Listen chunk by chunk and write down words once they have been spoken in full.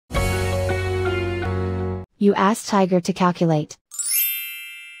You ask Tiger to calculate.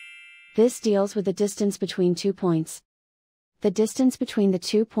 This deals with the distance between 2 points. The distance between the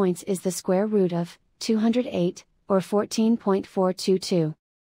 2 points is the square root of 208, or 14.422.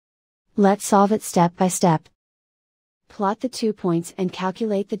 Let's solve it step by step. Plot the 2 points and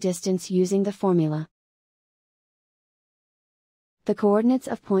calculate the distance using the formula. The coordinates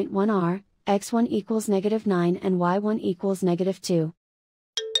of point 1 are, x1 equals -9 and y1 equals -2.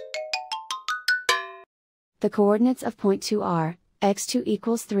 The coordinates of point 2 are, x2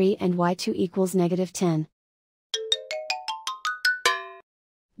 equals 3 and y2 equals -10.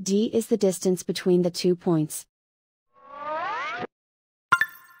 D is the distance between the 2 points.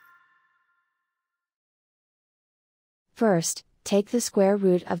 First, take the square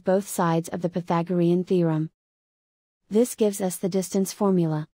root of both sides of the Pythagorean theorem. This gives us the distance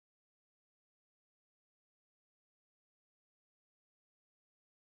formula.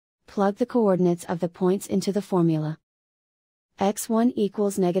 Plug the coordinates of the points into the formula. x1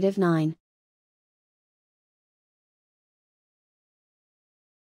 equals -9.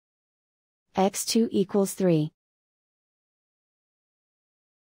 x2 equals 3.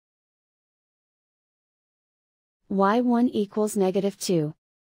 y1 equals -2.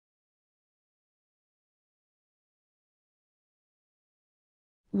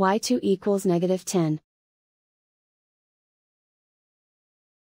 y2 equals -10.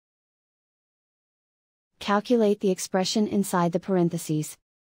 Calculate the expression inside the parentheses.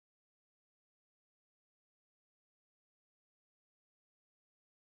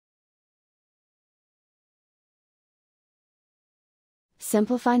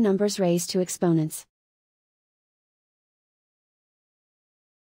 Simplify numbers raised to exponents.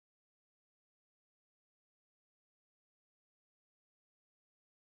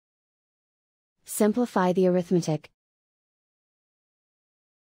 Simplify the arithmetic.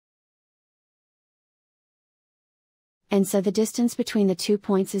 And so the distance between the 2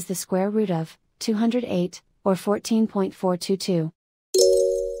 points is the square root of 208, or 14.422.